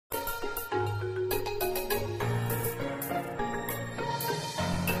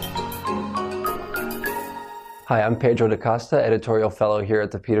Hi, I'm Pedro da Costa, editorial fellow here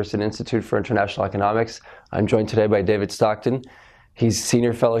at the Peterson Institute for International Economics. I'm joined today by David Stockton. He's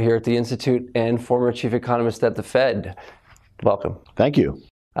senior fellow here at the Institute and former chief economist at the Fed. Welcome. Thank you.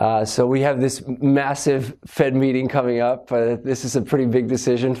 So we have this massive Fed meeting coming up. This is a pretty big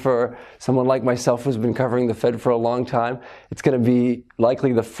decision for someone like myself who's been covering the Fed for a long time. It's going to be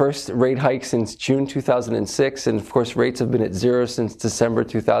likely the first rate hike since June 2006, and of course rates have been at zero since December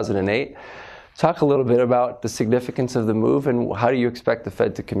 2008. Talk a little bit about the significance of the move and how do you expect the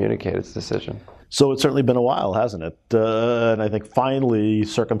Fed to communicate its decision? So it's certainly been a while, hasn't it? And I think finally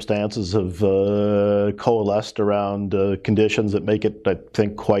circumstances have coalesced around conditions that make it, I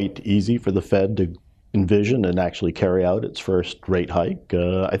think, quite easy for the Fed to envision and actually carry out its first rate hike.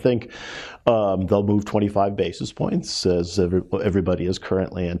 I think they'll move 25 basis points, as everybody is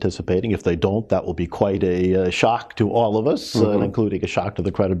currently anticipating. If they don't, that will be quite a shock to all of us, including a shock to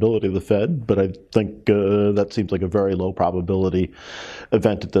the credibility of the Fed. But I think that seems like a very low probability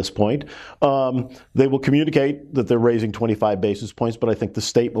event at this point. They will communicate that they're raising 25 basis points, but I think the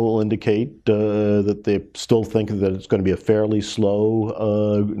statement will indicate that they still think that it's going to be a fairly slow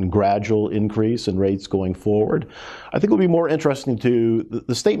and gradual increase in rates going forward. I think it will be more interesting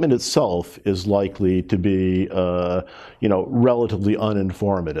the statement itself is likely to be, relatively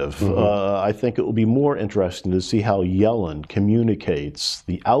uninformative. I think it will be more interesting to see how Yellen communicates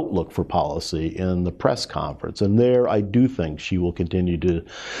the outlook for policy in the press conference. And there, I do think she will continue to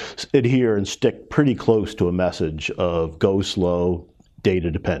adhere and stick pretty close to a message of go slow,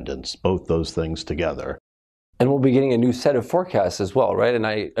 data dependence, both those things together. And we'll be getting a new set of forecasts as well, right? And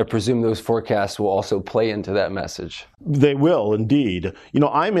I presume those forecasts will also play into that message. They will, indeed.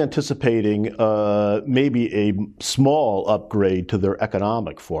 I'm anticipating maybe a small upgrade to their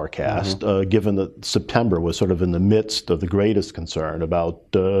economic forecast, given that September was sort of in the midst of the greatest concern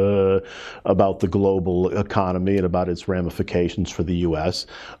about the global economy and about its ramifications for the U.S.,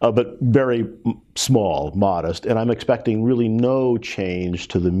 but very small, modest. And I'm expecting really no change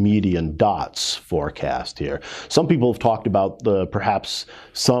to the median dots forecast here. Some people have talked about perhaps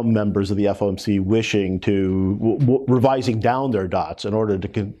some members of the FOMC wishing to revising down their dots in order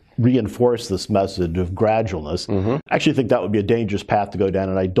to reinforce this message of gradualness. I actually think that would be a dangerous path to go down,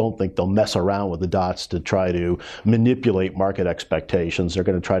 and I don't think they'll mess around with the dots to try to manipulate market expectations. They're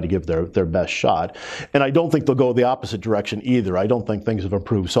going to try to give their best shot. And I don't think they'll go the opposite direction either. I don't think things have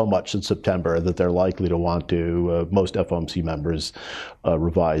improved so much since September that they're likely to want to, most FOMC members,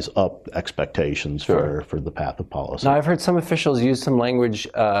 revise up expectations for the path of policy. Now, I've heard some officials use some language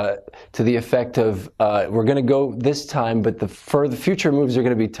to the effect of, we're going to go this time, but the future moves are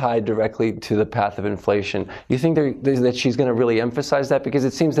going to be tied directly to the path of inflation. You think that she's going to really emphasize that? Because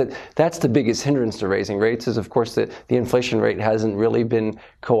it seems that that's the biggest hindrance to raising rates is, of course, that the inflation rate hasn't really been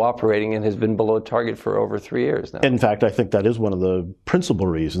cooperating and has been below target for over 3 years now. In fact, I think that is one of the principal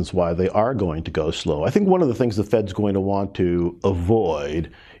reasons why they are going to go slow. I think one of the things the Fed's going to want to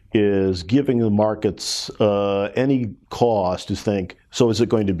avoid is giving the markets any cause to think, so is it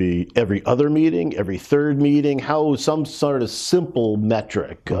going to be every other meeting, every third meeting? How some sort of simple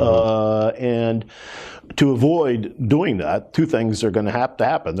metric? And to avoid doing that, two things are going to have to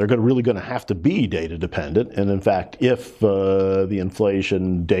happen. They're really going to have to be data dependent. And in fact, if the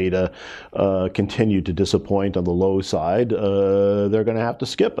inflation data continue to disappoint on the low side, they're going to have to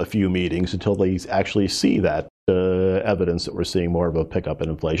skip a few meetings until they actually see that evidence that we're seeing more of a pickup in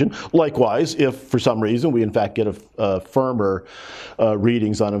inflation. Likewise, if for some reason we in fact get a firmer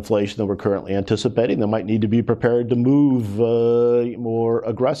readings on inflation than we're currently anticipating, they might need to be prepared to move more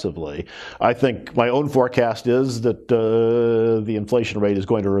aggressively. I think my own forecast is that the inflation rate is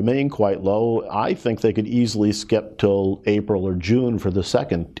going to remain quite low. I think they could easily skip till April or June for the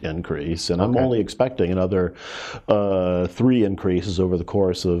second increase, and I'm only expecting another 3 increases over the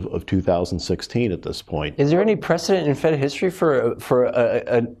course of 2016 at this point. Is there any precedent in Fed history for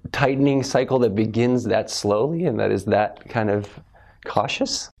a tightening cycle that begins that slowly and that is that kind of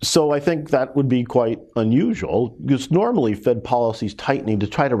cautious? So I think that would be quite unusual, because normally Fed policy is tightening to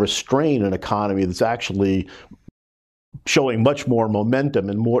try to restrain an economy that's actually showing much more momentum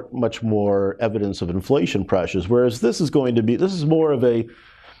and much more evidence of inflation pressures, whereas this is more of a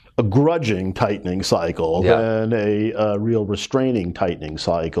grudging tightening cycle than a real restraining tightening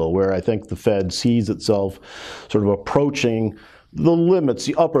cycle, where I think the Fed sees itself sort of approaching the limits,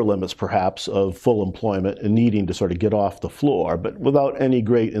 the upper limits perhaps, of full employment and needing to sort of get off the floor, but without any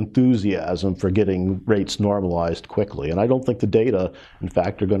great enthusiasm for getting rates normalized quickly. And I don't think the data, in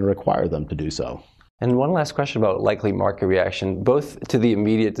fact, are going to require them to do so. And one last question about likely market reaction, both to the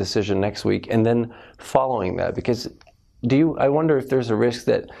immediate decision next week and then following that, because I wonder if there's a risk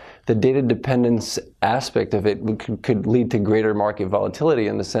that the data dependence aspect of it could lead to greater market volatility,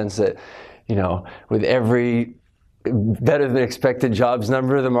 in the sense that, with every better than expected jobs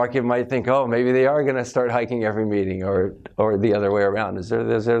number, the market might think, oh, maybe they are going to start hiking every meeting, or the other way around. Is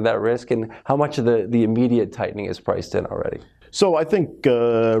there that risk? And how much of the immediate tightening is priced in already? So I think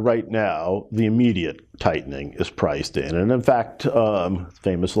right now the immediate tightening is priced in. And in fact,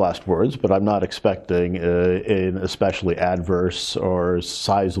 famous last words, but I'm not expecting an especially adverse or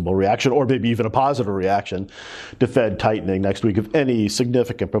sizable reaction, or maybe even a positive reaction to Fed tightening next week of any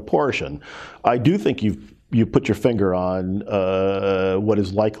significant proportion. I do think you put your finger on what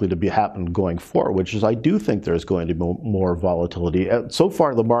is likely to be happening going forward, which is I do think there's going to be more volatility. So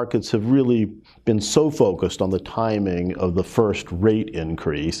far, the markets have really been so focused on the timing of the first rate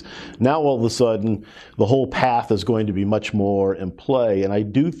increase. Now, all of a sudden, the whole path is going to be much more in play. And I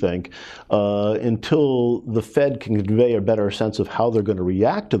do think until the Fed can convey a better sense of how they're going to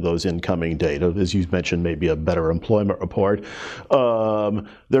react to those incoming data, as you mentioned, maybe a better employment report,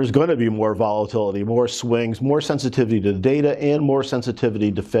 there's going to be more volatility, more swings, more sensitivity to data, and more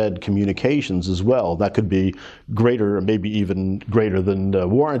sensitivity to Fed communications as well. That could be greater, maybe even greater than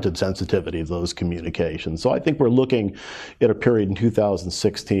warranted sensitivity of those communications. So I think we're looking at a period in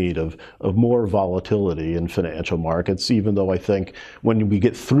 2016 of more volatility in financial markets, even though I think when we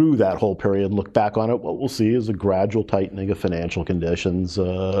get through that whole period and look back on it, what we'll see is a gradual tightening of financial conditions,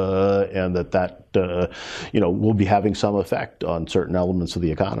 and that will be having some effect on certain elements of the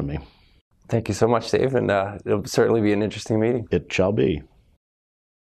economy. Thank you so much, Dave, and it'll certainly be an interesting meeting. It shall be.